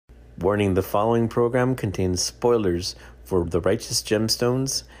Warning, the following program contains spoilers for the Righteous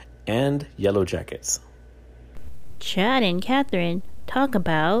Gemstones and Yellowjackets. Chad and Kathryn talk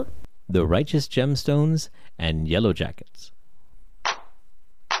about the Righteous Gemstones and Yellowjackets.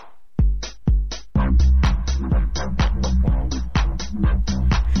 I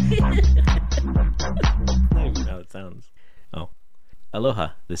don't even know how it sounds. Oh. Aloha,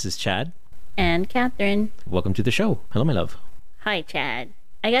 this is Chad. and Kathryn. Welcome to the show. Hello, my love. Hi, Chad.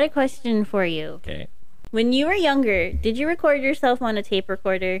 I got a question for you. Okay. When you were younger, did you record yourself on a tape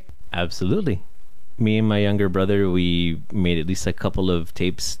recorder? Absolutely. Me and my younger brother, we made at least a couple of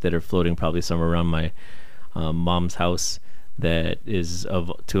tapes that are floating probably somewhere around my mom's house that is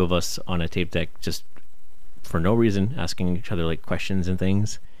of two of us on a tape deck just for no reason, asking each other like questions and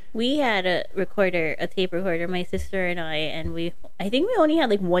things. We had a recorder, a tape recorder, my sister and I think we only had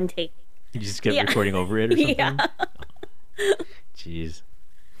like one take. You just kept recording over it or something? Yeah. Oh. Jeez.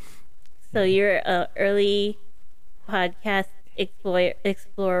 So you're a early podcast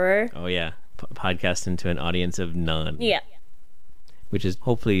explorer. Oh, yeah. Podcast into an audience of none. Yeah. Which is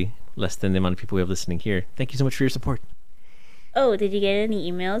hopefully less than the amount of people we have listening here. Thank you so much for your support. Oh, did you get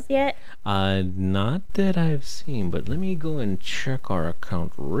any emails yet? Not that I've seen, but let me go and check our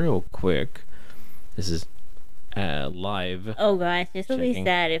account real quick. This is live. Oh gosh, this will be Checking.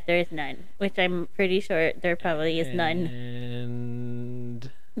 sad if there's none, which I'm pretty sure there probably is none. And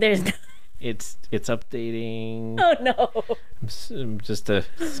There's none. it's updating. Oh no. I'm just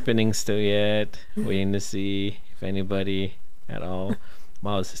spinning still yet, waiting to see if anybody at all.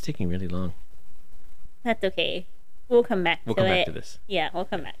 Wow, this is taking really long. That's okay. We'll come back We'll to come it. back to this. Yeah, we'll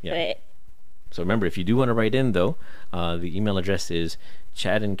come back Yeah. to it. So remember, if you do want to write in, though, the email address is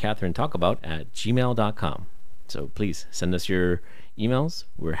chadandkathrynntalkabout@gmail.com. So please send us your emails.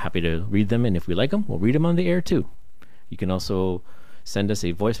 We're happy to read them, and if we like them, we'll read them on the air too. You can also send us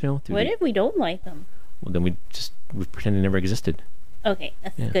a voicemail through What if we don't like them? well, then we pretend they never existed. Okay,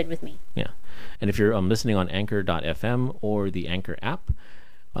 that's good with me. Yeah. And if you're listening on anchor.fm or the Anchor app,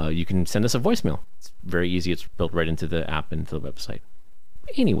 you can send us a voicemail. It's very easy. It's built right into the app and into the website.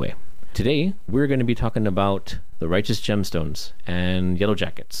 Anyway, today we're going to be talking about the Righteous Gemstones and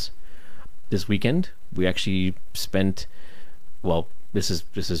Yellowjackets. This weekend, we actually spent, well, this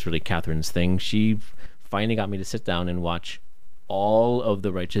is really Kathryn's thing. She finally got me to sit down and watch all of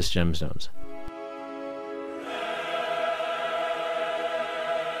the Righteous Gemstones.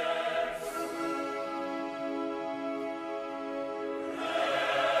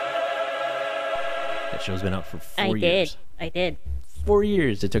 That show's been out for 4 years. I did. 4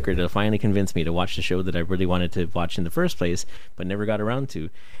 years it took her to finally convince me to watch the show that I really wanted to watch in the first place, but never got around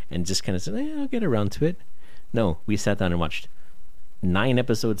to, and just kind of said, I'll get around to it. No, we sat down and watched 9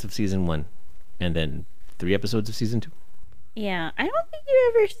 episodes of season 1, and then 3 episodes of season 2. Yeah, I don't think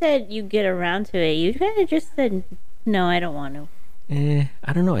you ever said you get around to it. You kind of just said, no, I don't want to.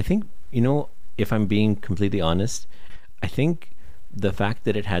 I don't know. I think, if I'm being completely honest, I think the fact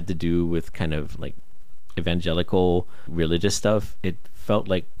that it had to do with kind of like evangelical religious stuff, it felt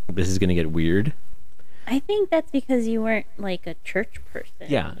like this is going to get weird. I think that's because you weren't like a church person.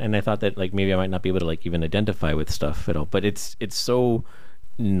 Yeah, and I thought that like maybe I might not be able to like even identify with stuff at all, but it's so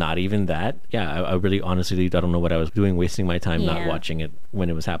not even that. Yeah, I really honestly don't know what I was doing, wasting my time not watching it when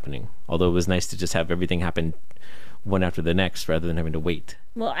it was happening. Although it was nice to just have everything happen one after the next rather than having to wait.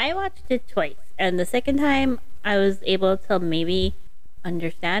 Well, I watched it twice, and the second time I was able to maybe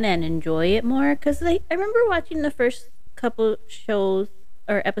understand and enjoy it more, because I remember watching the first couple shows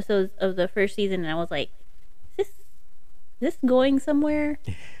or episodes of the first season, and I was like, is this going somewhere?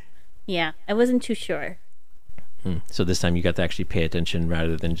 Yeah, I wasn't too sure. So this time you got to actually pay attention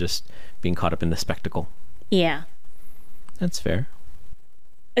rather than just being caught up in the spectacle. Yeah. That's fair.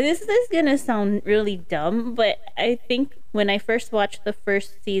 This is gonna sound really dumb, but I think when I first watched the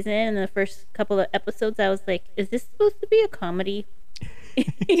first season and the first couple of episodes, I was like, is this supposed to be a comedy?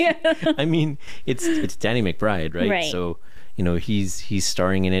 Yeah. I mean, it's Danny McBride, right? Right. So, he's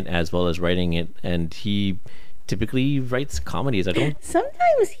starring in it as well as writing it, and he typically writes comedies.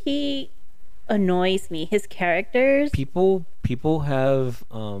 Sometimes he annoys me, his characters. People have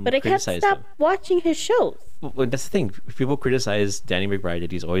But I can't criticized stop him. watching his shows. Well, that's the thing. People criticize Danny McBride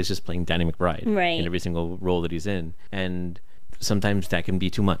that he's always just playing Danny McBride Right. in every single role that he's in, and sometimes that can be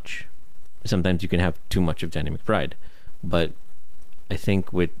too much. Sometimes you can have too much of Danny McBride, but I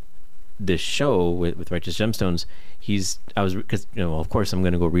think with this show with Righteous Gemstones, because of course I'm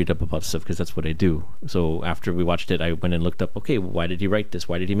going to go read up about stuff because that's what I do. So after we watched it, I went and looked up, okay, why did he write this?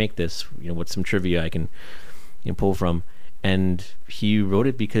 Why did he make this? What's some trivia I can pull from? And he wrote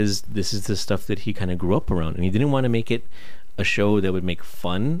it because this is the stuff that he kind of grew up around, and he didn't want to make it a show that would make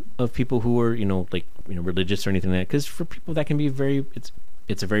fun of people who are, religious or anything like that. Because for people that can be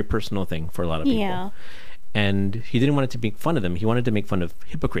it's a very personal thing for a lot of people. Yeah. And he didn't want it to make fun of them. He wanted to make fun of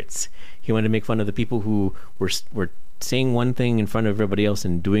hypocrites. He wanted to make fun of the people who were saying one thing in front of everybody else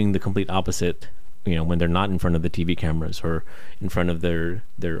and doing the complete opposite, when they're not in front of the TV cameras or in front of their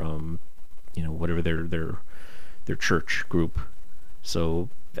whatever their church group. So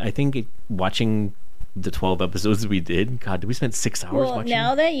I think watching the 12 episodes we did, God, we spent 6 hours watching.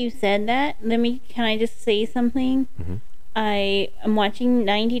 Now that you said that, can I just say something? Mm-hmm. I am watching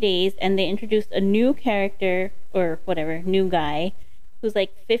 90 Days, and they introduced a new character, or whatever, new guy, who's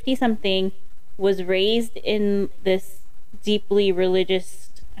like 50-something, was raised in this deeply religious,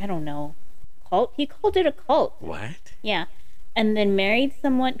 I don't know, cult? He called it a cult. What? Yeah. And then married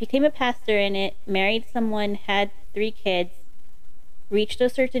someone, became a pastor in it, married someone, had 3 kids, reached a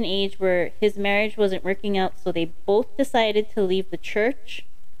certain age where his marriage wasn't working out, so they both decided to leave the church,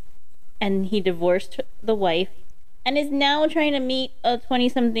 and he divorced the wife, and is now trying to meet a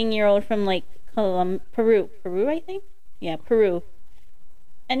 20-something-year-old from like Peru, I think. Yeah, Peru.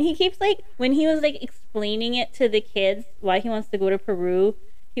 And he keeps like, when he was like explaining it to the kids why he wants to go to Peru,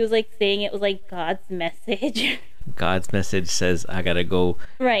 he was like saying it was like God's message. God's message says I gotta go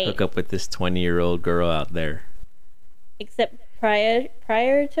hook up with this 20-year-old girl out there. Except prior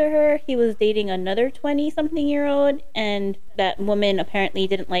to her, he was dating another 20-something-year-old, and that woman apparently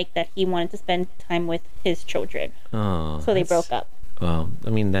didn't like that he wanted to spend time with his children. Oh, so they broke up. Well, I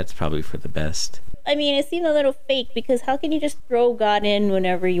mean, that's probably for the best. I mean, it seemed a little fake, because how can you just throw God in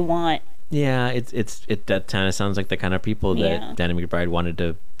whenever you want? Yeah, it that kind of sounds like the kind of people that Danny McBride wanted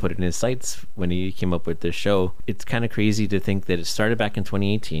to put in his sights when he came up with this show. It's kind of crazy to think that it started back in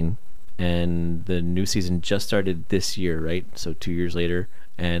 2018. And the new season just started this year, right? So 2 years later,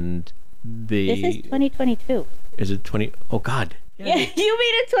 and this is 2022. Is it 20? Oh God! Yeah, you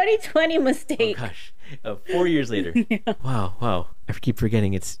made a 2020 mistake. Oh gosh, 4 years later. Yeah. Wow! I keep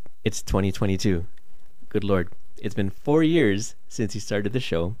forgetting it's 2022. Good Lord! It's been 4 years since you started the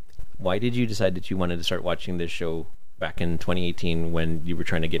show. Why did you decide that you wanted to start watching this show back in 2018 when you were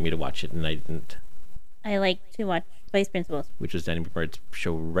trying to get me to watch it and I didn't? I like to watch Vice Principals, which was Danny McBride's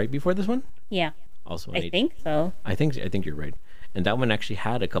show right before this one. Yeah, also I think so. I think you're right, and that one actually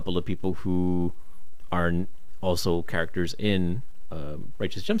had a couple of people who are also characters in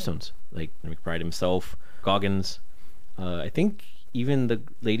Righteous Gemstones, like McBride himself, Goggins. I think even the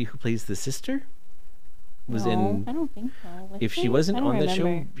lady who plays the sister was in. I don't think so. If she wasn't on that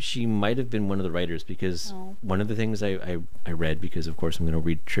show, she might have been one of the writers, because one of the things I read, because of course I'm going to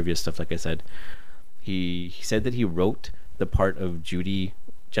read trivia stuff, like I said. He said that he wrote the part of Judy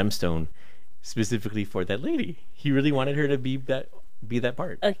Gemstone specifically for that lady. He really wanted her to be that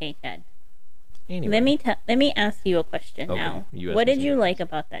part. Okay, Chad. Anyway, let me ask you a question now. What did you like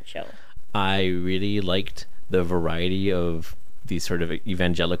about that show? I really liked the variety of these sort of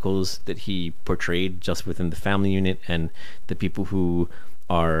evangelicals that he portrayed just within the family unit, and the people who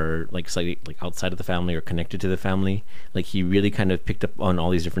are like slightly like outside of the family or connected to the family. Like, he really kind of picked up on all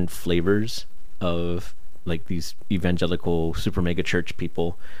these different flavors of like these evangelical super mega church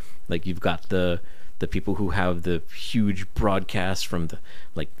people. Like, you've got the people who have the huge broadcasts from the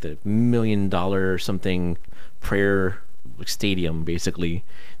 $1 million or something prayer stadium, basically.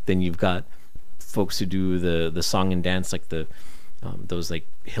 Then you've got folks who do the song and dance, like those like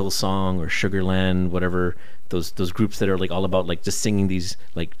Hillsong or Sugarland, whatever, those groups that are like all about like just singing these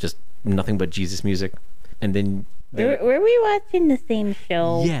like just nothing but Jesus music. And then were we watching the same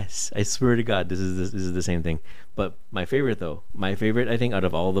show? Yes, I swear to God, this is the same thing. But my favorite, I think, out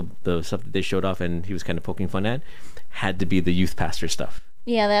of all the stuff that they showed off and he was kind of poking fun at, had to be the youth pastor stuff.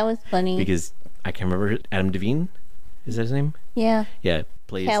 Yeah, that was funny. Because I can remember Adam Devine, is that his name? Yeah. Yeah,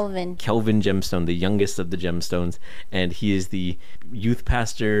 plays Kelvin Gemstone, the youngest of the Gemstones, and he is the youth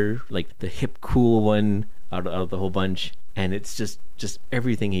pastor, like the hip, cool one out of the whole bunch. And it's just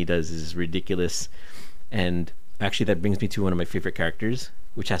everything he does is ridiculous. And actually, that brings me to one of my favorite characters,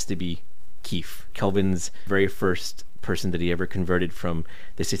 which has to be Keith, Kelvin's very first person that he ever converted from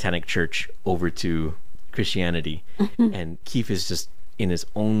the Satanic Church over to Christianity. And Keith is just in his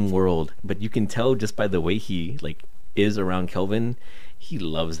own world, but you can tell just by the way he like is around Kelvin, he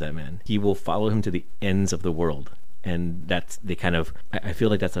loves that man. He will follow him to the ends of the world. And that's I feel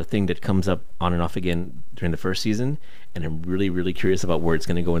like that's a thing that comes up on and off again during the first season, and I'm really, really curious about where it's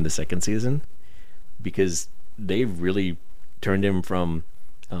going to go in the second season, because they've really turned him from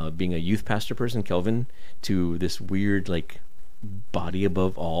being a youth pastor person, Kelvin, to this weird like body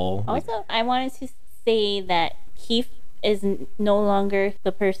above all. Also, I wanted to say that Keith no longer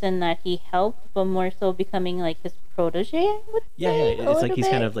the person that he helped, but more so becoming like his protege, I would say. It's like he's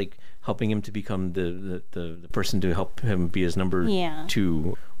kind of like helping him to become the person to help him be his number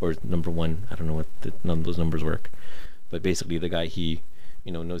two or number one. I don't know what none of those numbers work, but basically the guy he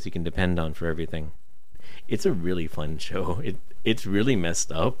knows he can depend on for everything. It's a really fun show. It's really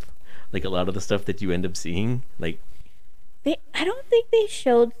messed up, like a lot of the stuff that you end up seeing. Like I don't think they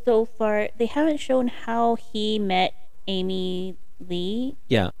showed so far. They haven't shown how he met Amy Lee.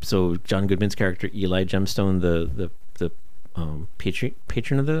 Yeah, so John Goodman's character Eli Gemstone, the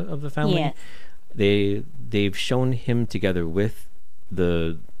patron of the family. Yes. They've shown him together with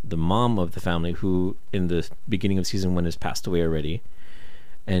the mom of the family, who in the beginning of season 1 has passed away already.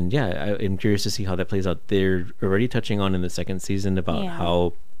 And yeah, I'm curious to see how that plays out. They're already touching on in the second season about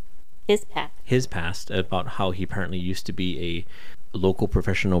how his past, about how he apparently used to be a local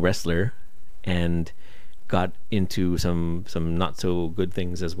professional wrestler and got into some not so good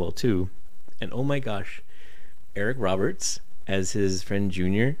things as well too. And oh my gosh, Eric Roberts as his friend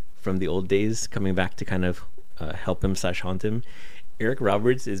Junior from the old days, coming back to kind of help him / haunt him. Eric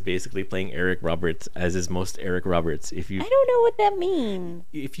Roberts is basically playing Eric Roberts as his most Eric Roberts. I don't know what that means.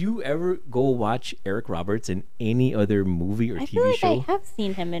 If you ever go watch Eric Roberts in any other movie or TV feel like show, I have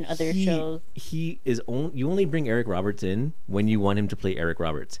seen him in other shows. You only bring Eric Roberts in when you want him to play Eric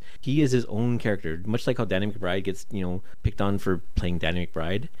Roberts. He is his own character, much like how Danny McBride gets picked on for playing Danny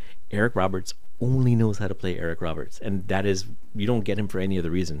McBride. Eric Roberts only knows how to play Eric Roberts, and that is, you don't get him for any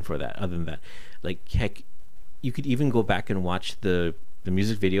other reason for that other than that. Like, heck, you could even go back and watch the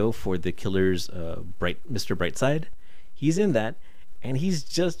music video for The Killer's Mr. Brightside. He's in that, and he's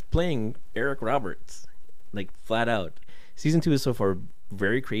just playing Eric Roberts, like flat out. Season 2 is so far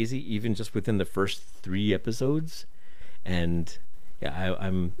very crazy, even just within the first 3 episodes. And yeah,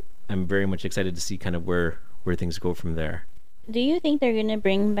 I'm very much excited to see kind of where things go from there. Do you think they're gonna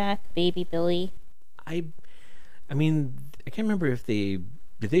bring back Baby Billy? I mean, I can't remember if did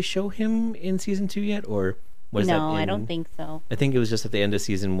they show him in season 2 yet, or was that I don't think so. I think it was just at the end of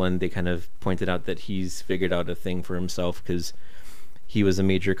season 1 they kind of pointed out that he's figured out a thing for himself, because he was a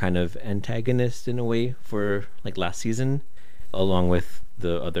major kind of antagonist in a way for like last season, along with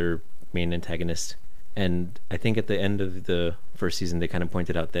the other main antagonist. And I think at the end of the first season they kind of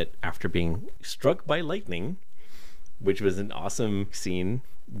pointed out that after being struck by lightning, which was an awesome scene,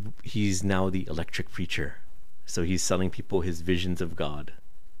 he's now the electric preacher. So he's selling people his visions of God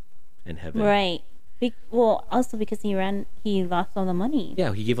and heaven. Right. Well, also because he lost all the money.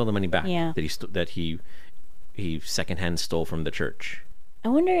 Yeah, he gave all the money back. Yeah. That he secondhand stole from the church. I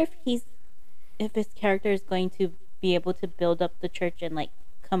wonder if his character is going to be able to build up the church and like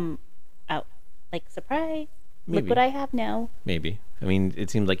come out like, surprise. Maybe. Look what I have now. Maybe. I mean, it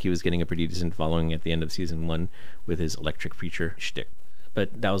seemed like he was getting a pretty decent following at the end of season 1 with his electric preacher shtick.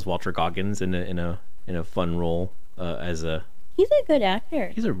 But that was Walter Goggins in a fun role as a. He's a good actor.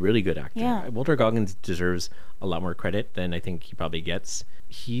 He's a really good actor. Yeah. Walter Goggins deserves a lot more credit than I think he probably gets.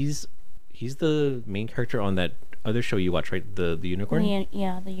 He's the main character on that other show you watch, right? The Unicorn?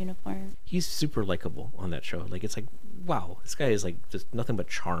 Yeah, the Unicorn. He's super likable on that show. Like, it's like, wow, this guy is like just nothing but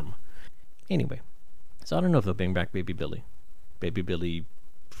charm. Anyway, so I don't know if they'll bring back Baby Billy. Baby Billy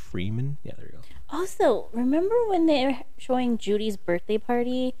Freeman? Yeah, there you go. Also, remember when they were showing Judy's birthday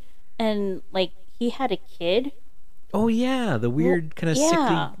party and like he had a kid? Oh yeah, the weird kind of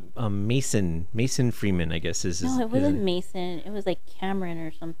sickly Mason Freeman, I guess is his. No, it wasn't Mason. It was like Cameron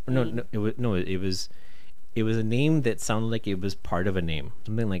or something. It was a name that sounded like it was part of a name.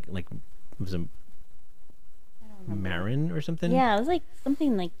 Something like it was a Marin or something. Yeah, it was like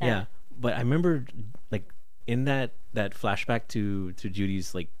something like that. Yeah, but I remember like in that flashback to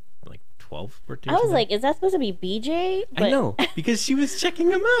Judy's like 12 birthday. I was like, is that supposed to be BJ? But... I know, because she was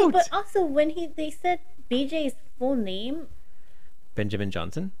checking him out. But also when they said BJ's full name, Benjamin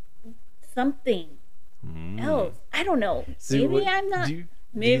Johnson, something else. I don't know. So maybe I'm not.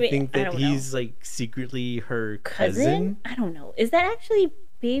 Maybe do you think that he's like secretly her cousin? I don't know. Is that actually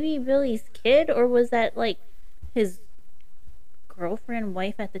Baby Billy's kid, or was that like his girlfriend,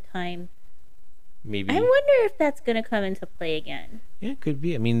 wife at the time? Maybe. I wonder if that's gonna come into play again. Yeah, it could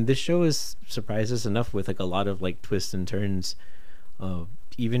be. I mean, this show has surprised us enough with like a lot of like twists and turns.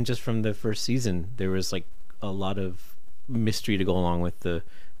 Even just from the first season, there was like a lot of mystery to go along with the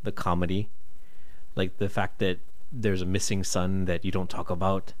comedy, like the fact that there's a missing son that you don't talk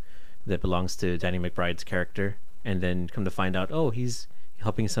about that belongs to Danny McBride's character, and then come to find out, oh, he's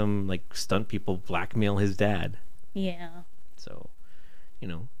helping some like stunt people blackmail his dad. Yeah. So,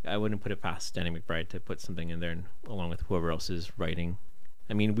 I wouldn't put it past Danny McBride to put something in there, and along with whoever else is writing.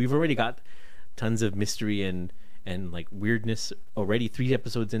 I mean, we've already got tons of mystery and and like weirdness already 3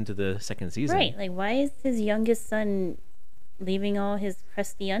 episodes into the second season. Right. Like, why is his youngest son leaving all his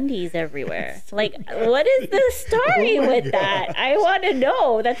crusty undies everywhere? Like, what is the story with that? I want to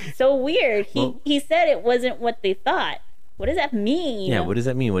know. That's so weird. He said it wasn't what they thought. What does that mean? Yeah, what does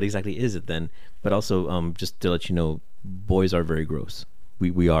that mean? What exactly is it then? But also, just to let you know, boys are very gross.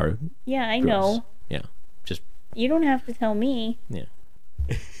 We are. Yeah, I gross. know. Yeah, just. You don't have to tell me. Yeah.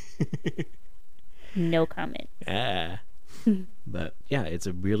 No comment. But yeah, it's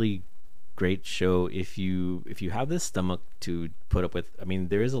a really great show if you have the stomach to put up with. I mean,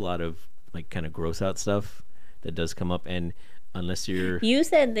 there is a lot of like kind of gross out stuff that does come up, and unless you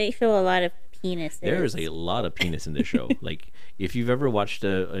said they show a lot of penises. There's a lot of penis in this show. Like, if you've ever watched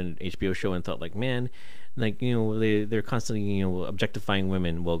an HBO show and thought like, man, like, you know, they're constantly, you know, objectifying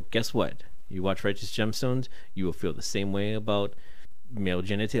women. Well, guess what? You watch Righteous Gemstones, you will feel the same way about male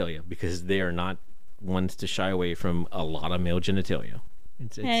genitalia, because they are not ones to shy away from a lot of male genitalia.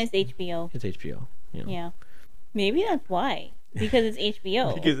 And it's HBO. It's HBO. You know. Yeah. Maybe that's why. Because it's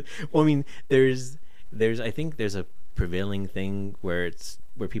HBO. Because, well, I mean, I think there's a prevailing thing where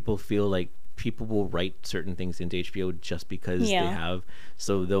people feel like people will write certain things into HBO just because they have,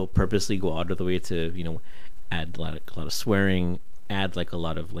 so they'll purposely go out of the way to, you know, add a lot of swearing, add like a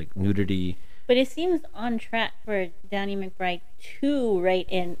lot of like nudity. But it seems on track for Danny McBride to write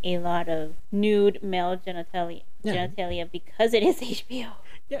in a lot of nude male genitalia because it is HBO.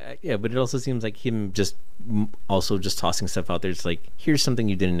 Yeah, but it also seems like him just tossing stuff out there. It's like, here's something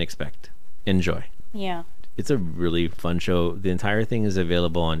you didn't expect. Enjoy. Yeah. It's a really fun show. The entire thing is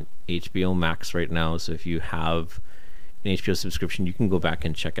available on HBO Max right now. So if you have an HBO subscription, you can go back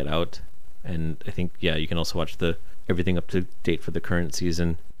and check it out. And I think, you can also watch everything up to date for the current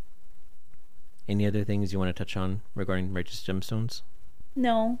season. Any other things you want to touch on regarding Righteous Gemstones?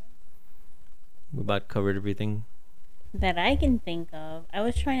 No. We about covered everything that I can think of. I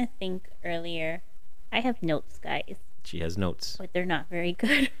was trying to think earlier. I have notes, guys. She has notes. But they're not very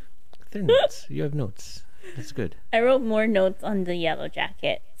good. They're notes. You have notes. That's good. I wrote more notes on the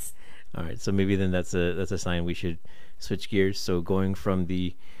Yellowjackets. All right, so maybe then that's a sign we should switch gears. So going from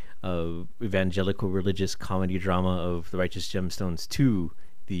the evangelical religious comedy drama of the Righteous Gemstones to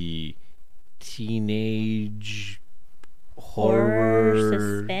the teenage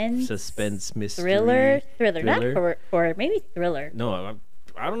horror suspense mystery thriller, not horror, maybe thriller. No,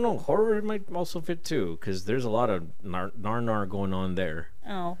 I don't know. Horror might also fit too, because there's a lot of nar going on there.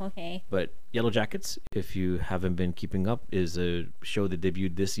 Oh, okay. But Yellowjackets, if you haven't been keeping up, is a show that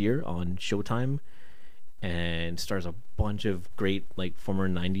debuted this year on Showtime, and stars a bunch of great like former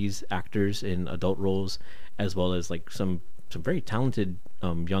 90s actors in adult roles, as well as like some very talented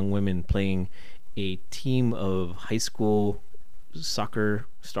young women playing a team of high school soccer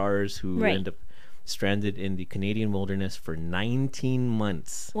stars who end up stranded in the Canadian wilderness for 19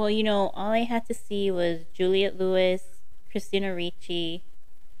 months. Well, you know, all I had to see was Juliette Lewis, Christina Ricci,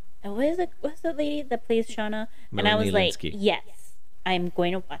 and what's the lady that plays Shauna? Melanie and I was Linsky. Like, yes, I'm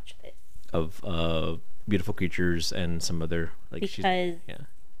going to watch this. Of Beautiful Creatures and some other like because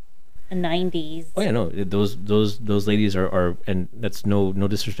the 90s. Oh yeah, no, those ladies are, and that's no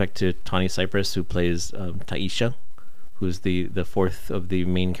disrespect to Tawny Cypress, who plays Taisha, who's the fourth of the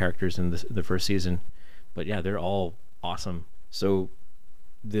main characters in the first season. But yeah, they're all awesome. So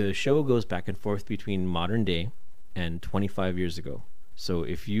the show goes back and forth between modern day and 25 years ago. So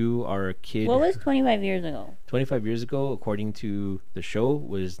if you are a kid... What was 25 years ago? 25 years ago, according to the show,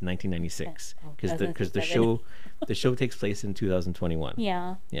 was 1996. Because the show takes place in 2021.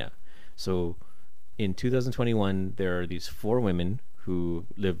 Yeah. Yeah. So in 2021, there are these 4 women who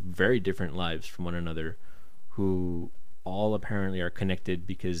live very different lives from one another, who all apparently are connected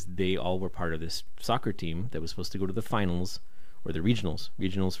because they all were part of this soccer team that was supposed to go to the finals, or the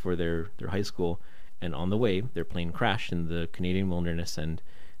regionals for their high school. And on the way, their plane crashed in the Canadian wilderness, and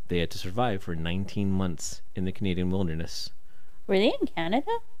they had to survive for 19 months in the Canadian wilderness. Were they in Canada?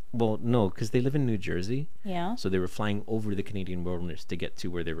 Well, no, because they live in New Jersey. Yeah. So they were flying over the Canadian wilderness to get to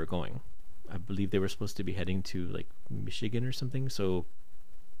where they were going. I believe they were supposed to be heading to like Michigan or something. So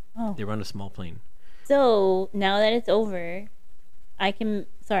they were on a small plane. So now that it's over, I can...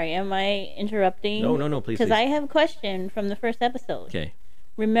 Sorry, am I interrupting? No, please. Because I have a question from the first episode. Okay.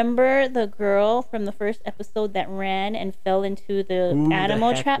 Remember the girl from the first episode that ran and fell into the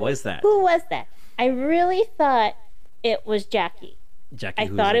animal trap? Who was that? Who was that? I really thought it was Jackie. Jackie. I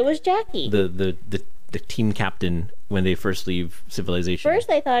thought it was Jackie. The team captain when they first leave civilization. First,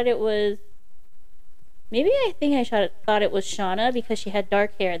 I thought it was... Maybe I thought it was Shauna because she had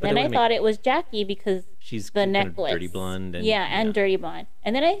dark hair. Then I thought it was Jackie because she's the necklace. Dirty blonde. And dirty blonde.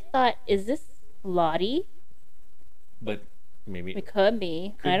 And then I thought, is this Lottie? but maybe It could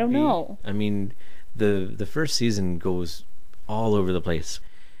be. could I don't be. know. I mean, the first season goes all over the place,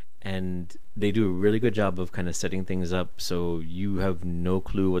 and they do a really good job of kind of setting things up so you have no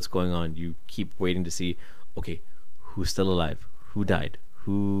clue what's going on. You keep waiting to see, okay, who's still alive, who died,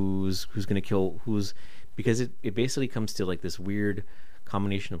 who's gonna kill who's, because it basically comes to like this weird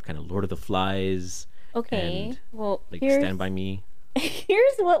combination of kind of Lord of the Flies Okay. and Well, like here's Stand By Me.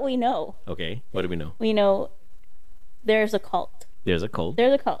 here's what we know. Okay, what do we know? We know there's a cult. There's a cult.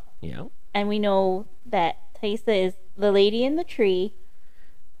 There's a cult. Yeah. And we know that Thaisa is the lady in the tree.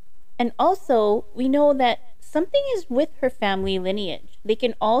 And also, we know that something is with her family lineage. They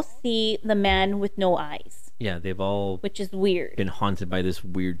can all see the man with no eyes, Yeah, they've all which is weird. been haunted by this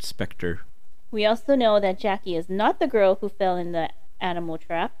weird specter We also know that Jackie is not the girl who fell in the animal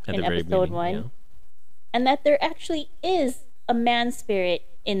trap at in the very episode beginning. 1. Yeah. And that there actually is a man spirit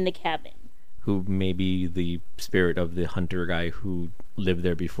in the cabin. Who may be the spirit of the hunter guy who lived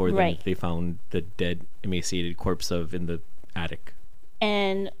there before them. Right. They found the dead, emaciated corpse of in the attic.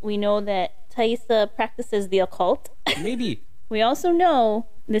 And we know that Thaisa practices the occult. Maybe. We also know,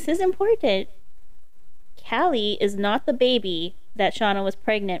 this is important, Callie is not the baby that Shauna was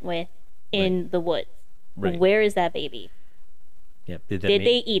pregnant with in the woods. Right. Where is that baby? Yeah. Did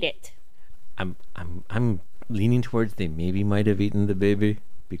they eat it? I'm leaning towards they maybe might have eaten the baby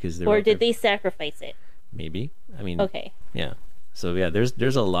because they're Or out did there. they sacrifice it? Maybe. I mean. Okay. Yeah. So yeah,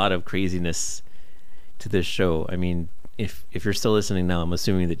 there's a lot of craziness to this show. I mean, if you're still listening now, I'm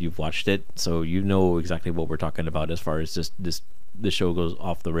assuming that you've watched it, so you know exactly what we're talking about as far as just the show goes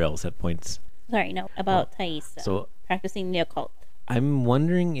off the rails at points. Sorry, no, about Thaisa. So practicing the occult. I'm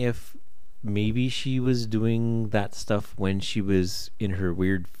wondering if maybe she was doing that stuff when she was in her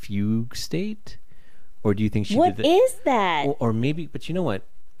weird fugue state, or do you think she What did that? is that? Or maybe, but you know what?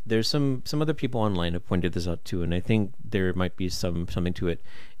 There's some other people online have pointed this out too, and I think there might be something to it.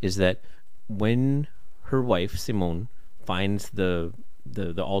 Is that when her wife Simone finds the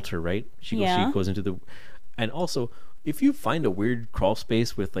altar, right? She goes into the, and also if you find a weird crawl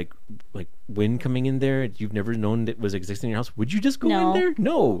space with like wind coming in there, you've never known that was existing in your house, would you just go No. in there?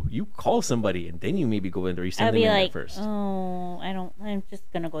 No, you call somebody and then you maybe go in there. You send I'd them be in like, there first. oh, I'm just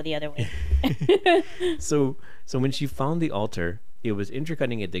gonna go the other way. So when she found the altar, it was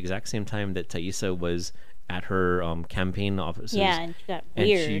intercutting at the exact same time that Thaisa was at her campaign offices. Yeah, and she got and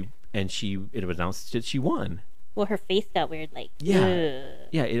weird. it was announced that she won. Well, her face got weird, like, Yeah. ugh.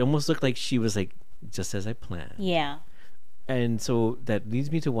 Yeah, it almost looked like she was like, just as I planned. Yeah. And so that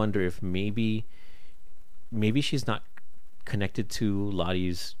leads me to wonder if maybe she's not connected to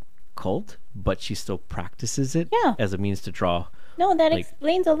Lottie's cult, but she still practices it Yeah. as a means to draw. No, that Like-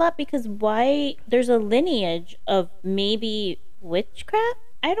 explains a lot, because why there's a lineage of maybe witchcraft?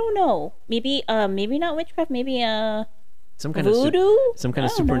 I don't know. Maybe not witchcraft, maybe Some kind of voodoo? some kind I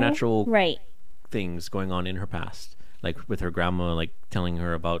of don't know. supernatural Right. things going on in her past, like with her grandma, like telling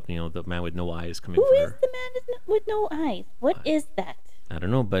her about the man with no eyes coming Who for is her. the man with no eyes? What is that? I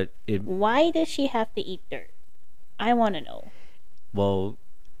don't know, but Why does she have to eat dirt? I want to know. well,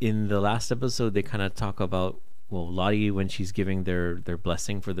 in the last episode, they kind of talk about, well, Lottie, when she's giving their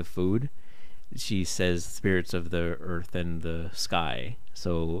blessing for the food, she says spirits of the earth and the sky.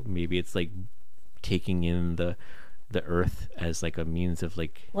 So maybe it's like taking in the earth as like a means of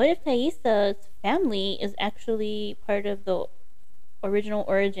like, What if Thaisa's family is actually part of the original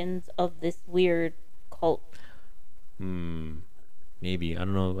origins of this weird cult? maybe, I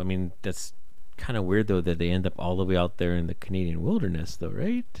don't know. I mean, that's kind of weird though that they end up all the way out there in the Canadian wilderness though,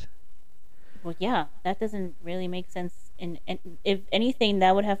 right? Well, yeah, that doesn't really make sense. And if anything,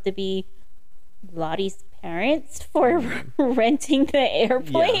 that would have to be Lottie's parents for renting the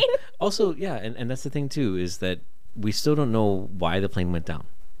airplane. Yeah. Also, yeah, and that's the thing too, is that we still don't know why the plane went down.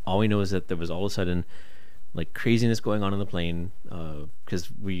 All we know is that there was all of a sudden like craziness going on in the plane, because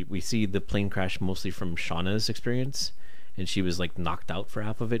we see the plane crash mostly from Shauna's experience, and she was like knocked out for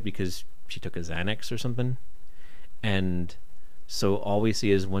half of it because she took a Xanax or something. And so all we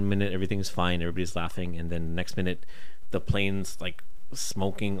see is 1 minute everything's fine, everybody's laughing, and then next minute the plane's like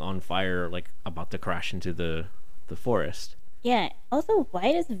smoking on fire, like about to crash into the forest. Yeah. Also,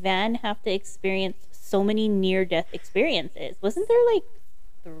 why does Van have to experience so many near-death experiences? Wasn't there like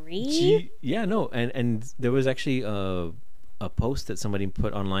 3? Yeah, no, and there was actually a post that somebody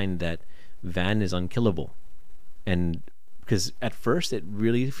put online that Van is unkillable, and because at first it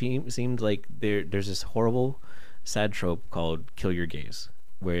really seemed like there's this horrible sad trope called kill your gays,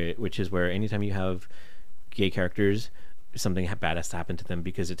 which is where anytime you have gay characters, something bad has to happen to them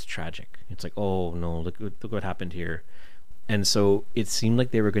because it's tragic. It's like, oh no, look what happened here. And so it seemed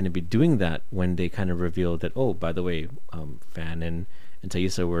like they were going to be doing that when they kind of revealed that, oh, by the way, Van and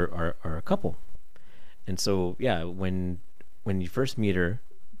Thaisa are a couple. And so, yeah, when you first meet her,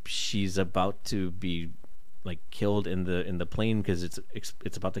 she's about to be like killed in the plane because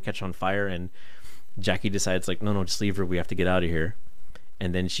it's about to catch on fire, and Jackie decides like, no, just leave her. We have to get out of here.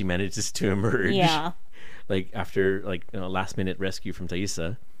 And then she manages to emerge. Yeah. Like after like last minute rescue from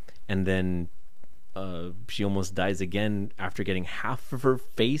Thaisa, and then she almost dies again after getting half of her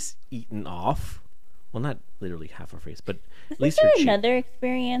face eaten off. Well, not literally half her face, but at least her cheek. Another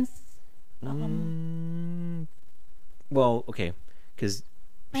experience. Well, okay, because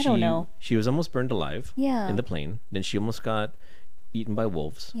I don't know. She was almost burned alive. Yeah. In the plane. Then she almost got eaten by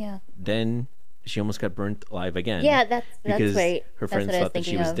wolves. Yeah. Then she almost got burnt alive again. Yeah, that's because right. her friends thought that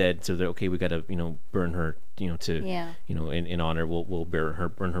she was dead, so they're okay. We gotta burn her. To in honor, we'll burn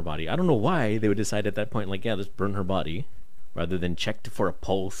her body. I don't know why they would decide at that point like, yeah, let's burn her body, rather than check for a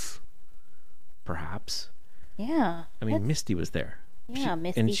pulse. Perhaps. Yeah. I mean, Misty was there. Yeah,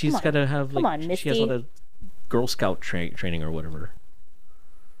 Misty. And she's got to have like, Misty. She has all the Girl Scout training or whatever.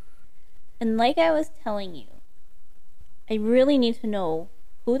 And like I was telling you, I really need to know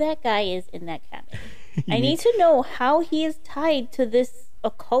who that guy is in that cabin. I need to know how he is tied to this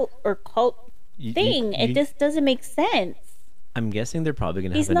occult or cult thing. It just doesn't make sense. I'm guessing they're probably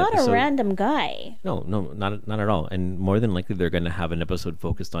going to have an episode. He's not a random guy. No, not at all. And more than likely, they're going to have an episode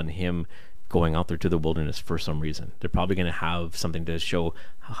focused on him going out there to the wilderness for some reason. They're probably going to have something to show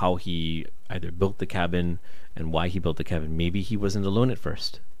how he either built the cabin and why he built the cabin. Maybe he wasn't alone at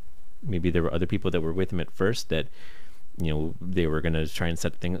first. Maybe there were other people that were with him at first that, they were going to try and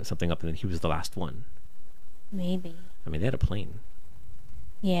set something up, and then he was the last one. Maybe. I mean, they had a plane.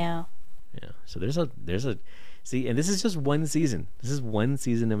 Yeah. Yeah. So there's a see, and this is just one season. This is one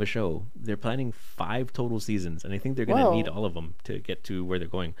season of a show. They're planning 5 total seasons, and I think they're going to need all of them to get to where they're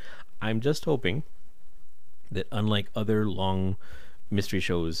going. I'm just hoping that unlike other long mystery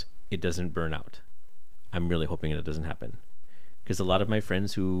shows, it doesn't burn out. I'm really hoping it doesn't happen, because a lot of my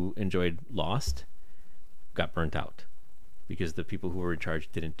friends who enjoyed Lost got burnt out because the people who were in charge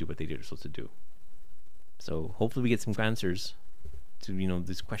didn't do what they were supposed to do. So hopefully we get some answers to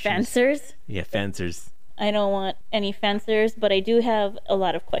these questions. Fansers? Yeah, fansers. I don't want any fansers, but I do have a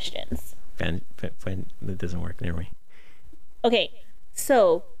lot of questions. Fan that doesn't work. Never mind. Okay,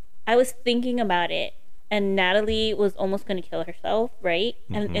 so I was thinking about it, and Natalie was almost going to kill herself, right?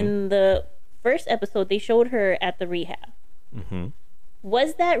 Mm-hmm. And in the first episode, they showed her at the rehab. Mm-hmm.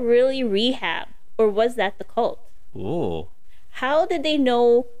 Was that really rehab, or was that the cult? Oh. How did they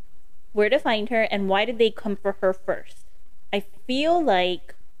know where to find her, and why did they come for her first? I feel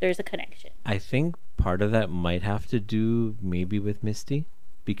like there's a connection. I think part of that might have to do maybe with Misty,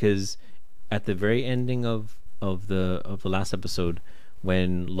 because at the very ending of the last episode,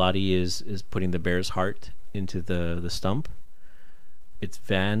 when Lottie is putting the bear's heart into the stump, it's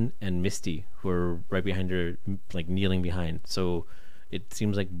Van and Misty who are right behind her, like kneeling behind. So it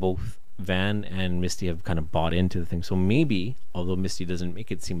seems like both Van and Misty have kind of bought into the thing. So maybe, although Misty doesn't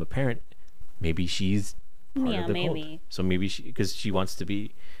make it seem apparent, maybe she's part of the cult. So maybe because she wants to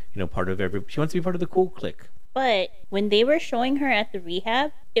be, part of she wants to be part of the cool clique. But when they were showing her at the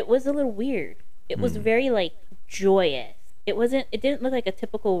rehab, it was a little weird. It was very like joyous. It didn't look like a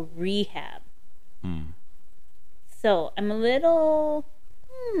typical rehab. So I'm a little,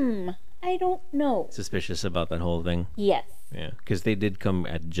 I don't know. Suspicious about that whole thing? Yes. Yeah, because they did come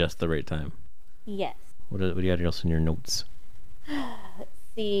at just the right time. Yes. What do you have else in your notes? Let's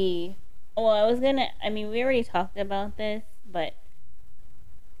see. Well, we already talked about this, but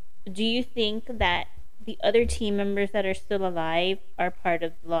do you think that the other team members that are still alive are part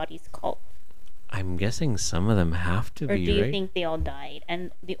of Lottie's cult? I'm guessing some of them have to be, or do you right? think they all died,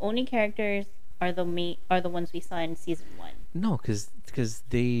 and the only characters are the ones we saw in season 1? No, because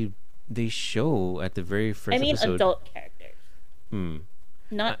they show at the very first episode. Adult characters.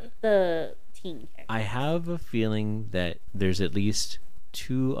 Not the teen characters. I have a feeling that there's at least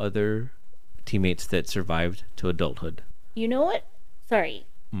 2 other teammates that survived to adulthood. You know what? Sorry.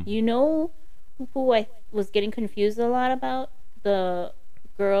 You know who I was getting confused a lot about? The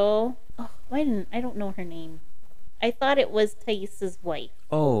girl. Oh, I don't know her name. I thought it was Thaisa's wife.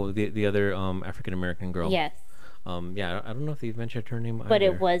 Oh, the other African American girl. Yes. I don't know if they mentioned her name. But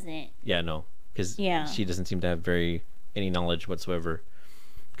either. it wasn't. Yeah, no, because she doesn't seem to have any knowledge whatsoever.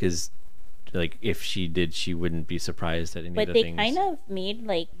 Because, like, if she did, she wouldn't be surprised at any of the things. But they kind of made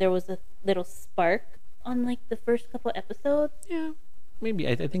like there was a little spark on like the first couple episodes. Yeah, maybe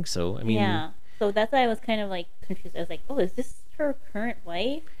I think so. I mean, yeah. So that's why I was kind of like confused. I was like, oh, is this her current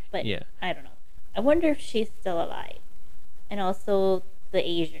wife? But I don't know. I wonder if she's still alive. and also the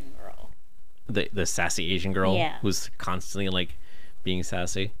Asian girl. The sassy Asian girl, Yeah. who's constantly like being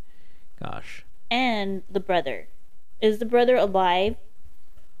sassy. Gosh. And the brother. Is the brother alive?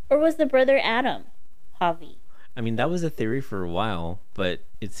 Or was the brother Adam? Javi. I mean, that was a theory for a while, but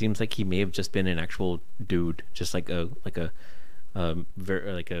it seems like he may have just been an actual dude, just like a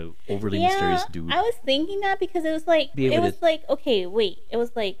very like a overly mysterious dude. I was thinking that because it was like okay, wait. It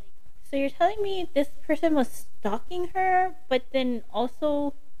was like, so you're telling me this person was stalking her, but then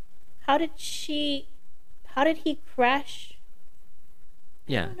also how did he crash?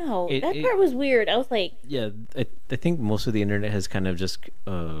 Yeah. I don't know. That part was weird. I was like, yeah, I think most of the internet has kind of just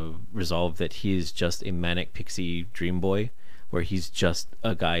resolved that he's just a manic pixie dream boy, where he's just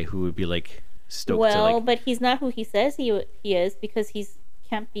a guy who would be like stoked to like. but he's not who he says he is because he's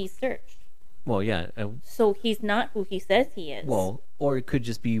can't be searched. Well, yeah. So he's not who he says he is. Well, or it could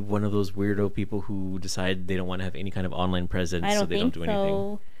just be one of those weirdo people who decide they don't want to have any kind of online presence, so they don't do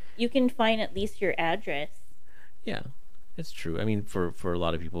anything. You can find at least your address. Yeah, it's true. I mean, for a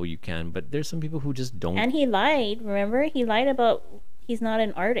lot of people you can, but there's some people who just don't. And he lied. Remember, he lied about he's not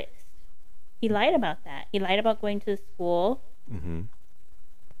an artist. He lied about that. He lied about going to school. Mm-hmm.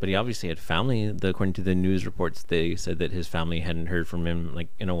 But he obviously had family. According to the news reports, they said that his family hadn't heard from him like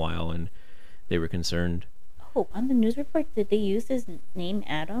in a while, and they were concerned. Oh, on the news report, did they use his name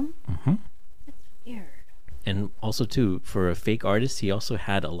Adam? Mm-hmm. That's weird. And also, too, for a fake artist, he also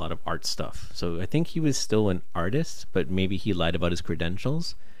had a lot of art stuff. So I think he was still an artist, but maybe he lied about his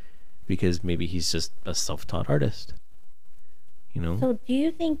credentials because maybe he's just a self-taught artist. You know? So do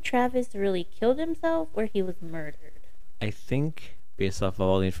you think Travis really killed himself or he was murdered? I think, based off of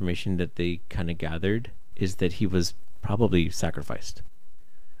all the information that they kind of gathered, is that he was probably sacrificed.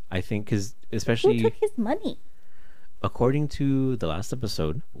 I think because especially... Who took his money? According to the last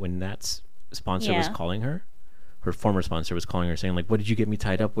episode, when that sponsor was calling her former sponsor was calling her saying like, what did you get me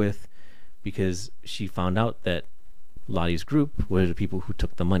tied up with? Because she found out that Lottie's group were the people who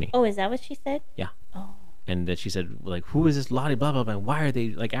took the money. Oh, is that what she said? Yeah. Oh. And that she said like, who is this Lottie, blah blah blah, why are they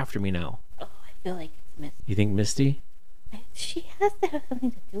like after me now? Oh, I feel like it's Misty. You think Misty? She has to have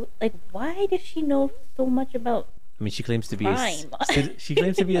something to do. Like, why does she know so much about I mean, she claims to be crime? She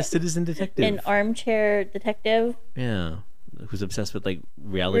claims to be a citizen detective. An armchair detective. Yeah, who's obsessed with like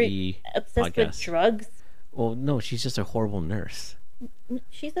reality obsessed podcasts. with drugs. Well, no, she's just a horrible nurse.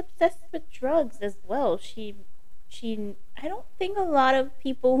 She's obsessed with drugs as well. She I don't think a lot of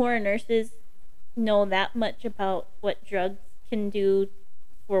people who are nurses know that much about what drugs can do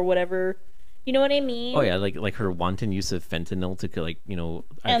for whatever, you know what I mean? Oh yeah, like her wanton use of fentanyl to like, you know,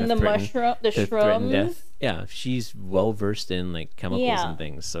 and the threaten shrooms. Death. Yeah, she's well versed in like chemicals and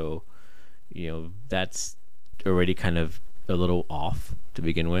things, so you know that's already kind of a little off to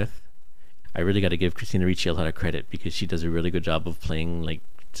begin with. I really got to give Christina Ricci a lot of credit because she does a really good job of playing like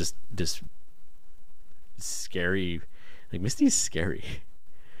just this scary, like Misty's scary.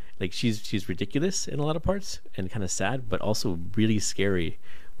 Like she's ridiculous in a lot of parts and kind of sad, but also really scary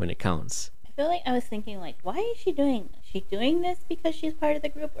when it counts. I feel like I was thinking like, why is she doing this? Is she doing this because she's part of the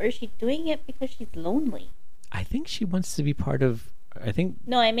group, or is she doing it because she's lonely? I think she wants to be part of. I think.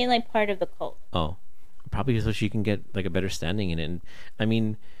 No, I mean like part of the cult. Oh, probably so she can get like a better standing in it. And I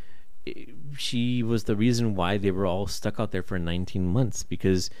mean, she was the reason why they were all stuck out there for 19 months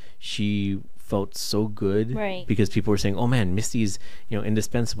because she felt so good, right? Because people were saying, "Oh man, Misty's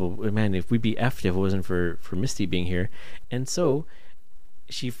indispensable. Man, if we'd be effed if it wasn't for Misty being here," and so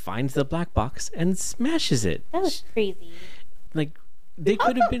she finds the black box and smashes it. That was crazy. Like they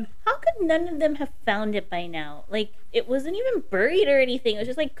could have been. How could none of them have found it by now? Like it wasn't even buried or anything. It was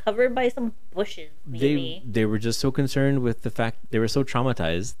just like covered by some bushes. Maybe they were just so concerned with the fact they were so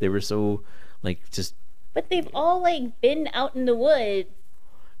traumatized. They were so like just. But they've all like been out in the woods.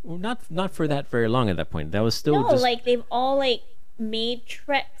 Well, not for that very long at that point. That was still just... like they've all like made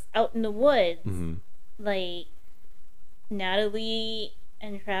treks out in the woods. Mm-hmm. Like Natalie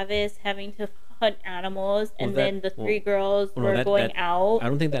and Travis having to hunt animals, and then the three girls were going out. I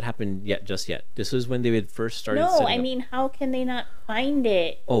don't think that happened just yet. This was when they had first started. No, I mean, how can they not find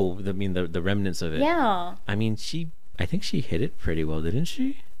it? Oh, I mean the remnants of it. Yeah. I mean, I think she hid it pretty well, didn't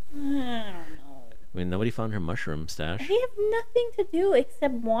she? I don't know. I mean, nobody found her mushroom stash. They have nothing to do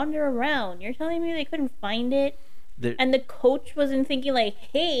except wander around. You're telling me they couldn't find it? And the coach wasn't thinking like,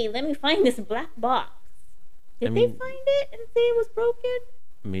 hey, let me find this black box. Did they find it and say it was broken?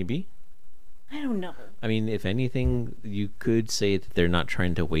 Maybe. I don't know. I mean, if anything, you could say that they're not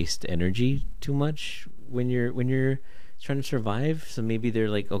trying to waste energy too much when you're trying to survive. So maybe they're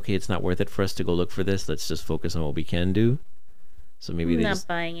like, okay, it's not worth it for us to go look for this. Let's just focus on what we can do. So maybe I'm not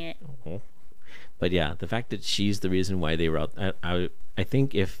buying it. But yeah, the fact that she's the reason why they were out, I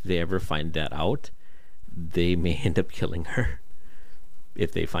think if they ever find that out, they may end up killing her.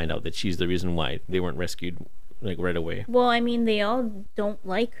 If they find out that she's the reason why they weren't rescued like right away. Well, I mean, they all don't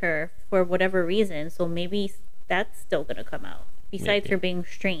like her for whatever reason, so maybe that's still gonna come out. Besides her being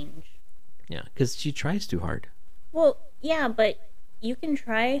strange. Yeah, because she tries too hard. Well, yeah, but you can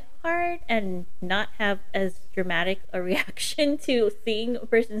try hard and not have as dramatic a reaction to seeing a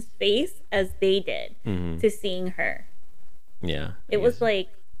person's face as they did to seeing her. Yeah. It was like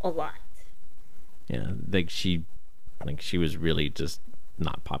a lot. Yeah, like she was really just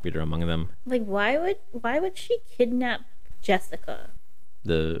not popular among them. Like, why would she kidnap Jessica?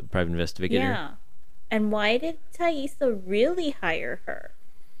 The private investigator? Yeah. And why did Thaisa really hire her?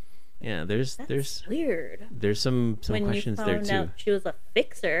 Yeah, That's weird. There's some When questions you there found too. out she was a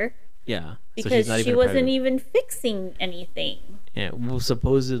fixer. Yeah. Because she wasn't even fixing anything. Yeah, well,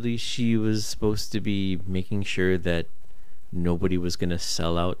 supposedly she was supposed to be making sure that nobody was going to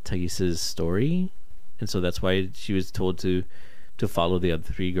sell out Thaisa's story. And so that's why she was told to follow the other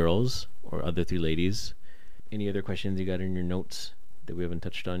three girls or other three ladies. Any other questions you got in your notes that we haven't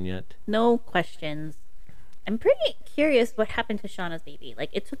touched on yet? No questions. I'm pretty curious what happened to Shauna's baby. Like,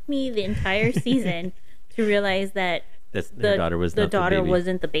 it took me the entire season to realize that the daughter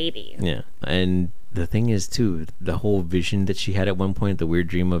wasn't the baby. Yeah, and the thing is too, the whole vision that she had at one point, the weird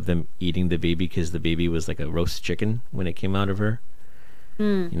dream of them eating the baby because the baby was like a roast chicken when it came out of her.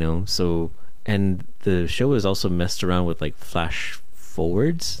 You know, so, and the show has also messed around with like flash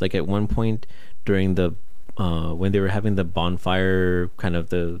forwards. Like at one point during the when they were having the bonfire, kind of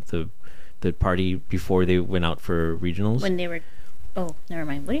the party before they went out for regionals. When they were, oh, never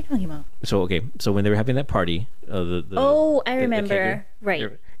mind. What are you talking about? So okay, so when they were having that party, I remember.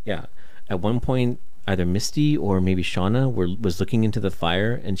 Right. Yeah. At one point, either Misty or maybe Shauna was looking into the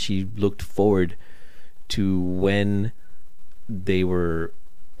fire, and she looked forward to when they were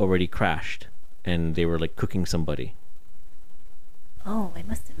already crashed and they were like cooking somebody. Oh, I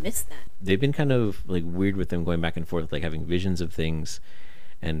must have missed that. They've been kind of like weird with them going back and forth, like having visions of things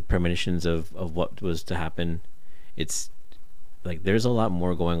and premonitions of what was to happen. It's like there's a lot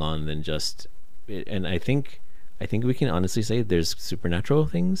more going on than just, and I think we can honestly say there's supernatural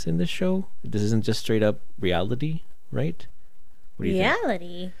things in this show. This isn't just straight up reality, right? What do you think?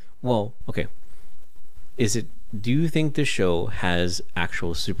 Reality? Well, okay. Do you think the show has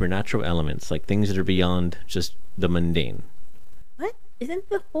actual supernatural elements, like things that are beyond just the mundane? What? Isn't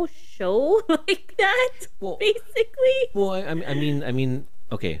the whole show like that? Well, basically. Well, I mean,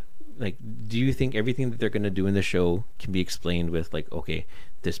 okay. Like, do you think everything that they're gonna do in the show can be explained with like, okay,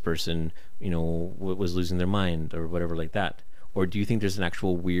 this person, was losing their mind or whatever like that? Or do you think there's an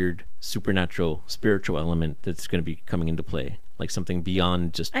actual weird supernatural, spiritual element that's gonna be coming into play? Like something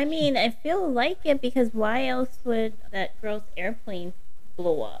beyond just... I mean, I feel like it, because why else would that girl's airplane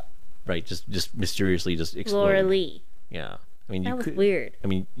blow up? Right, just mysteriously just explode. Laura Lee. Yeah. I mean, that was weird. I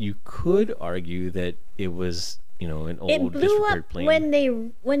mean, you could argue that it was, an old it blew disrepaired up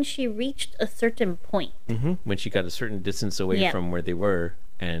plane. when she reached a certain point. Mm-hmm. When she got a certain distance away from where they were,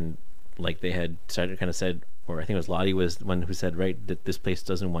 and like they had kind of said, or I think it was Lottie was the one who said, right, that this place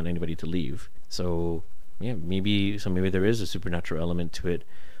doesn't want anybody to leave. So yeah, maybe there is a supernatural element to it.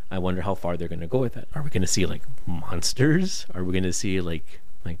 I wonder how far they're going to go with that. Are we going to see like monsters? Are we going to see like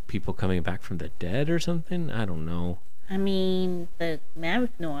people coming back from the dead or something? I don't know. I mean, the man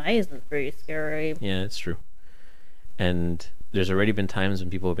with no eyes was very scary. Yeah, it's true. And there's already been times when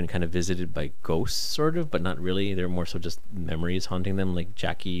people have been kind of visited by ghosts, sort of, but not really. They're more so just memories haunting them, like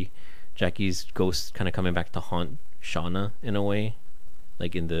Jackie's ghost kind of coming back to haunt Shauna in a way,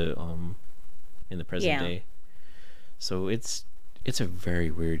 like in the present day. So it's a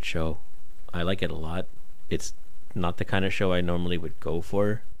very weird show. I like it a lot. It's not the kind of show I normally would go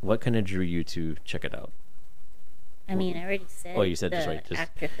for. What kind of drew you to check it out? I mean, I already said. Oh, you said the just right.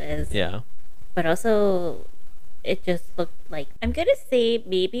 Actresses. Yeah. But also, it just looked like, I'm gonna say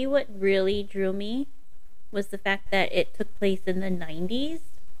maybe what really drew me was the fact that it took place in the 90s.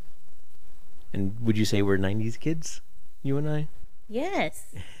 And would you say we're 90s kids, you and I? Yes.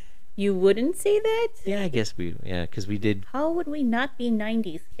 You wouldn't say that? Yeah, I guess because we did. How would we not be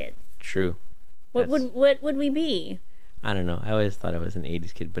 90s kids? True. What would we be? I don't know. I always thought I was an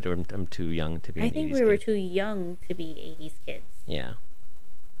 80s kid, but I'm too young to be an 80s kid. I think we were too young to be 80s kids. Yeah.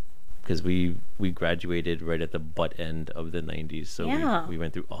 Because we graduated right at the butt end of the 90s, so we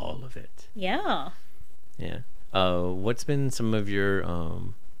went through all of it. Yeah. Yeah. What's been some of your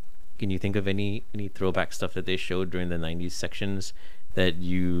can you think of any throwback stuff that they showed during the 90s sections that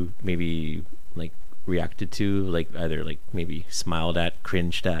you maybe like reacted to, like either like maybe smiled at,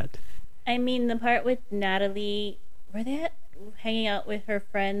 cringed at? I mean, the part with Natalie, were they hanging out with her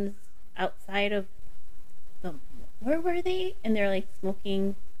friends outside of the. Where were they? And they're like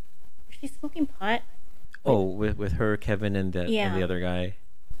smoking. Was she smoking pot? Oh, with her, Kevin, and the other guy.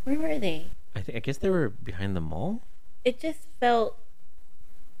 Where were they? I guess they were behind the mall. It just felt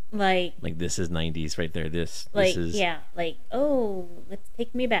like this is 90s right there. This is like, oh, let's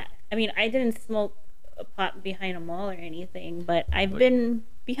take me back. I mean, I didn't smoke a pot behind a mall or anything, but I've been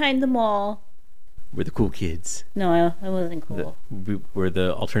behind the mall. We're the cool kids. No, I wasn't cool. We're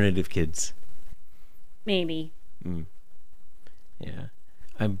the alternative kids. Maybe. Yeah.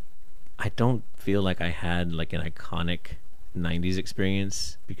 I don't feel like I had like an iconic 90s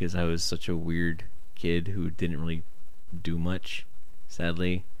experience because I was such a weird kid who didn't really do much,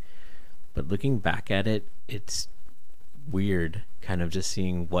 sadly. But looking back at it, it's weird kind of just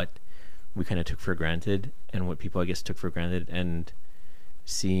seeing what we kind of took for granted and what people I guess took for granted, and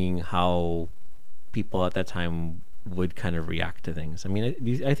seeing how people at that time would kind of react to things. I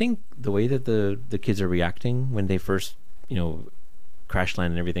mean, I think the way that the kids are reacting when they first, crash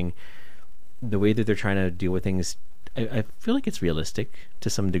land and everything, the way that they're trying to deal with things, I feel like it's realistic to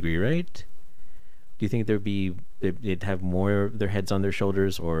some degree, right? Do you think they'd have more their heads on their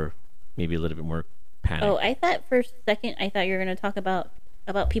shoulders, or maybe a little bit more panic? Oh, I thought for a second you were going to talk about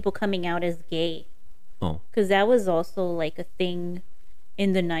people coming out as gay. Oh, because that was also like a thing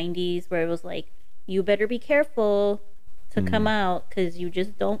in the 90s where it was like, you better be careful to come out because you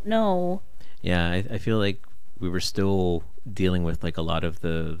just don't know. Yeah, I feel like we were still dealing with like a lot of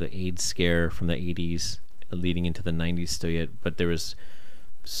the AIDS scare from the 80s leading into the 90s still yet, but there was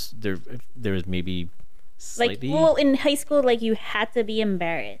maybe slightly... Like, well, in high school, like, you had to be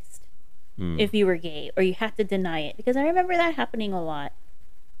embarrassed if you were gay, or you had to deny it, because I remember that happening a lot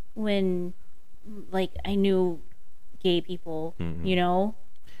when, like, I knew gay people,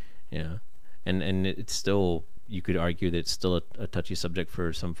 Yeah. And it's still, you could argue that it's still a touchy subject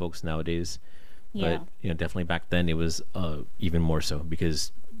for some folks nowadays. Yeah. But, definitely back then it was even more so,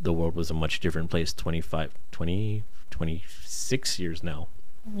 because the world was a much different place 26 years now.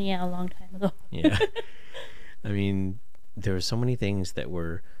 Yeah, a long time ago. Yeah. I mean, there were so many things that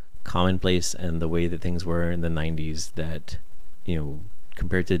were commonplace, and the way that things were in the 90s that,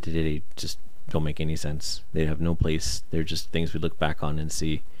 compared to today, just don't make any sense. They have no place. They're just things we look back on and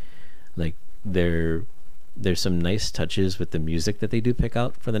see. Like, there's some nice touches with the music that they do pick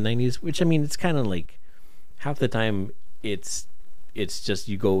out for the 90s, which, I mean, it's kind of like half the time it's just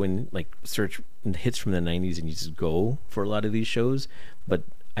you go and like search hits from the 90s and you just go for a lot of these shows. But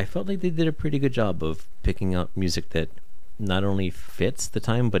I felt like they did a pretty good job of picking out music that not only fits the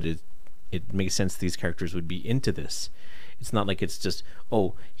time, but it makes sense these characters would be into this. It's not like it's just,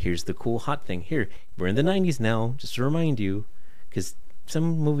 oh, here's the cool hot thing. Here, we're in the 90s now, just to remind you, because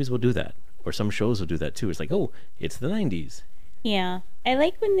some movies will do that, or some shows will do that too. It's like, oh, it's the 90s. Yeah. I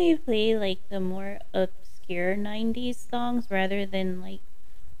like when they play like the more obscure 90s songs rather than like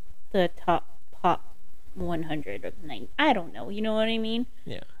the top pop 100 of 90s. I don't know. You know what I mean?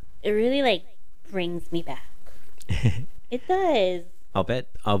 Yeah. It really like brings me back. It does. I'll bet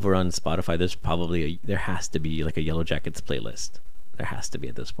over on Spotify there has to be like a Yellowjackets playlist. There has to be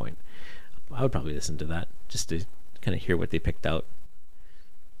at this point. I would probably listen to that just to kind of hear what they picked out.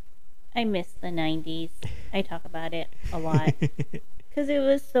 I miss the 90s. I talk about it a lot. Because it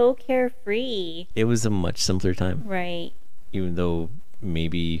was so carefree. It was a much simpler time. Right. Even though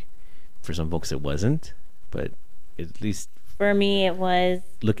maybe for some folks it wasn't. But at least... For me, it was.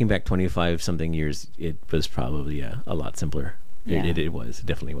 Looking back 25-something years, it was probably a lot simpler. Yeah. It was. It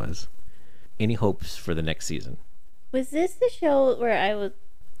definitely was. Any hopes for the next season? Was this the show where I was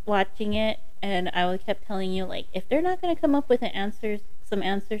watching it and I kept telling you, like, if they're not going to come up with some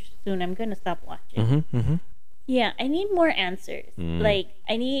answers soon, I'm going to stop watching? Mm-hmm, mm-hmm. Yeah, I need more answers. Like,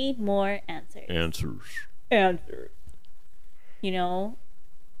 I need more answers. Answers. I'm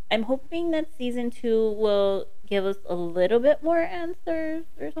hoping that season 2 will give us a little bit more answers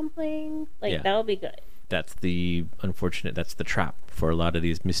or something. Like, Yeah. that would be good. That's the trap for a lot of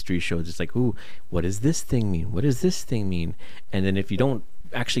these mystery shows. It's like, ooh, what does this thing mean? What does this thing mean? And then if you don't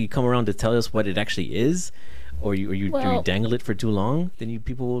actually come around to tell us what it actually is, or you dangle it for too long, then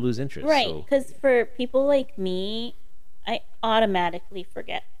people will lose interest. Right, because for people like me, I automatically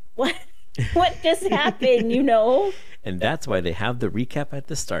forget what just happened, And that's why they have the recap at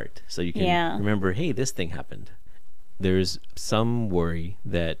the start, so you can remember, hey, this thing happened. There's some worry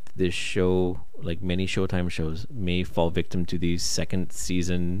that this show, like many Showtime shows, may fall victim to the second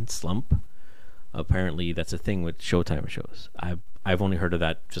season slump. Apparently, that's a thing with Showtime shows. I've only heard of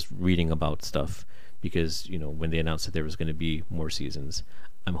that just reading about stuff, because when they announced that there was going to be more seasons,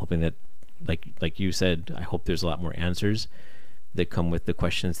 I'm hoping that like you said, I hope there's a lot more answers that come with the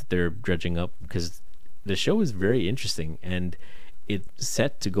questions that they're dredging up, because the show is very interesting and it's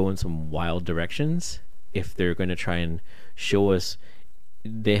set to go in some wild directions if they're going to try and show us.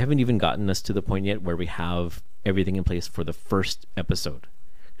 They haven't even gotten us to the point yet where we have everything in place for the first episode,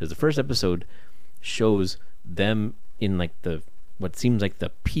 because the first episode shows them in like the what seems like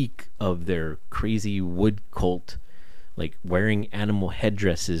the peak of their crazy wood cult, like wearing animal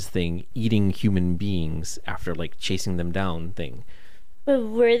headdresses thing, eating human beings after like chasing them down thing. But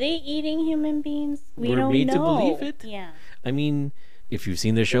were they eating human beings? We don't made know. to believe it. Yeah. I mean, if you've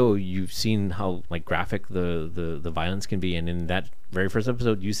seen the show, you've seen how like graphic the violence can be, and in that very first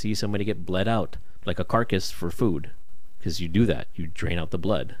episode, you see somebody get bled out like a carcass for food, because you do that. You drain out the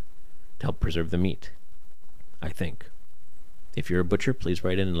blood to help preserve the meat, I think. If you're a butcher, please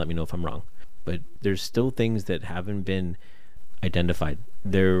write in and let me know if I'm wrong. But there's still things that haven't been identified.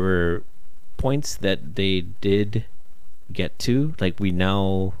 There were points that they did get to, like we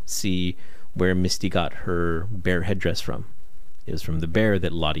now see where Misty got her bear headdress from. It was from the bear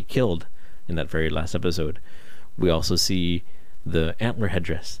that Lottie killed in that very last episode. We also see the antler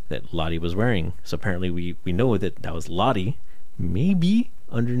headdress that Lottie was wearing. So apparently we know that was Lottie, maybe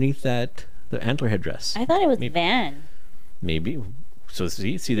underneath that the antler headdress. I thought it was Van. Maybe. So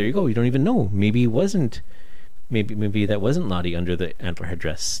see, there you go. You don't even know. Maybe it wasn't. Maybe that wasn't Lottie under the antler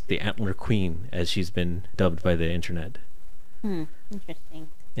headdress, the antler queen, as she's been dubbed by the internet. Interesting.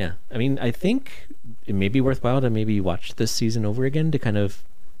 Yeah, I mean, I think it may be worthwhile to maybe watch this season over again to kind of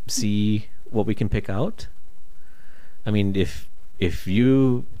see what we can pick out. I mean, if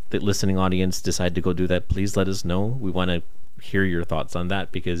you, the listening audience, decide to go do that, please let us know. We want to hear your thoughts on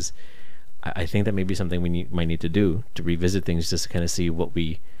that, because I think that may be something we might need to do, to revisit things, just to kind of see what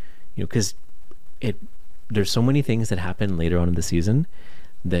we, because there's so many things that happen later on in the season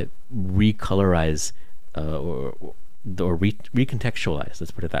that recolorize or recontextualize.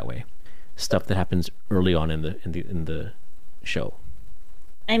 Let's put it that way. Stuff that happens early on in the show.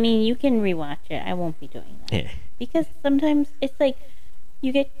 I mean, you can rewatch it. I won't be doing that because sometimes it's like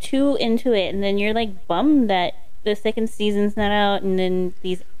you get too into it, and then you're like bummed that the second season's not out, and then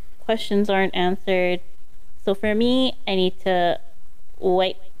these questions aren't answered. So for me, I need to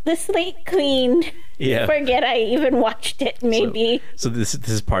wipe the slate clean. Yeah. Forget I even watched it, maybe. So this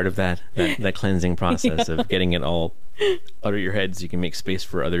is part of that cleansing process of getting it all out of your head, so you can make space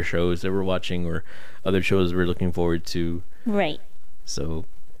for other shows that we're watching or other shows we're looking forward to. Right. So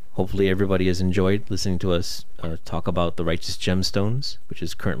hopefully everybody has enjoyed listening to us talk about the Righteous Gemstones, which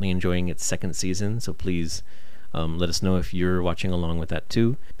is currently enjoying its second season. So please let us know if you're watching along with that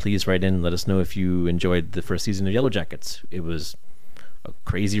too. Please write in and let us know if you enjoyed the first season of Yellowjackets. It was a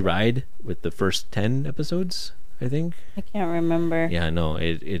crazy ride with the first 10 episodes, I think. I can't remember. Yeah, no,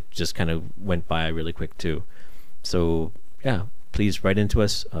 it just kind of went by really quick too. So yeah, please write into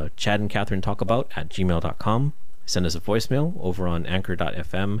us, Chad and Kathryn Talk About at gmail.com. Send us a voicemail over on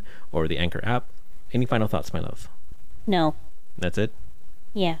anchor.fm or the Anchor app. Any final thoughts, my love? No. That's it?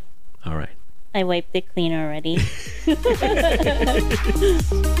 Yeah. All right. I wiped it clean already.